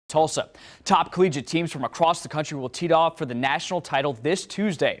Tulsa. Top collegiate teams from across the country will tee off for the national title this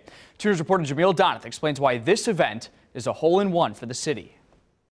Tuesday. 2 News reporter Jamil Donath explains why this event is a hole-in-one for the city.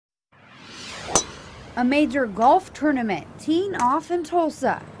 A major golf tournament teeing off in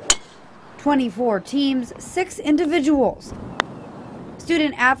Tulsa. 24 teams, 6 individuals.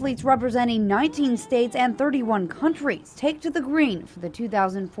 Student athletes representing 19 states and 31 countries take to the green for the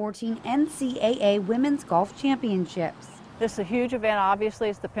 2014 NCAA Women's Golf Championships. This is a huge event. Obviously,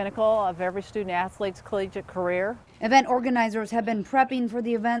 it's the pinnacle of every student athlete's collegiate career. Event organizers have been prepping for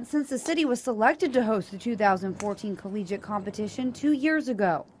the event since the city was selected to host the 2014 collegiate competition 2 years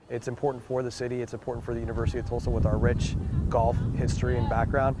ago. It's important for the city, it's important for the University of Tulsa with our rich golf history and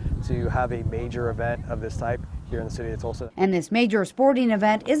background to have a major event of this type here in the city of Tulsa. And this major sporting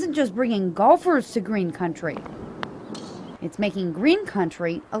event isn't just bringing golfers to green country. It's making green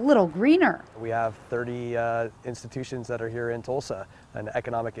country a little greener. We have 30 institutions that are here in Tulsa, an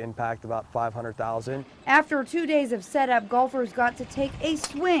economic impact about 500,000. After 2 days of setup, golfers got to take a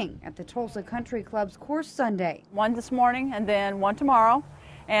swing at the Tulsa Country Club's course Sunday. One this morning and then one tomorrow.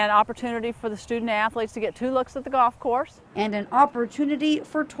 An opportunity for the student athletes to get 2 looks at the golf course. And an opportunity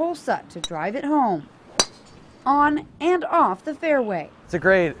for Tulsa to drive it home, on and off the fairway. It's a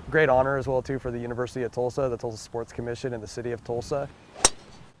great honor as well too for the University of Tulsa, the Tulsa Sports Commission, and the city of Tulsa.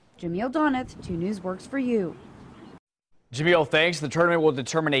 Jamil Donath, 2 News works for you. Jamil, thanks. The tournament will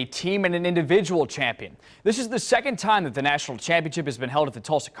determine a team and an individual champion. This is the second time that the national championship has been held at the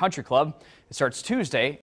Tulsa Country Club. It starts Tuesday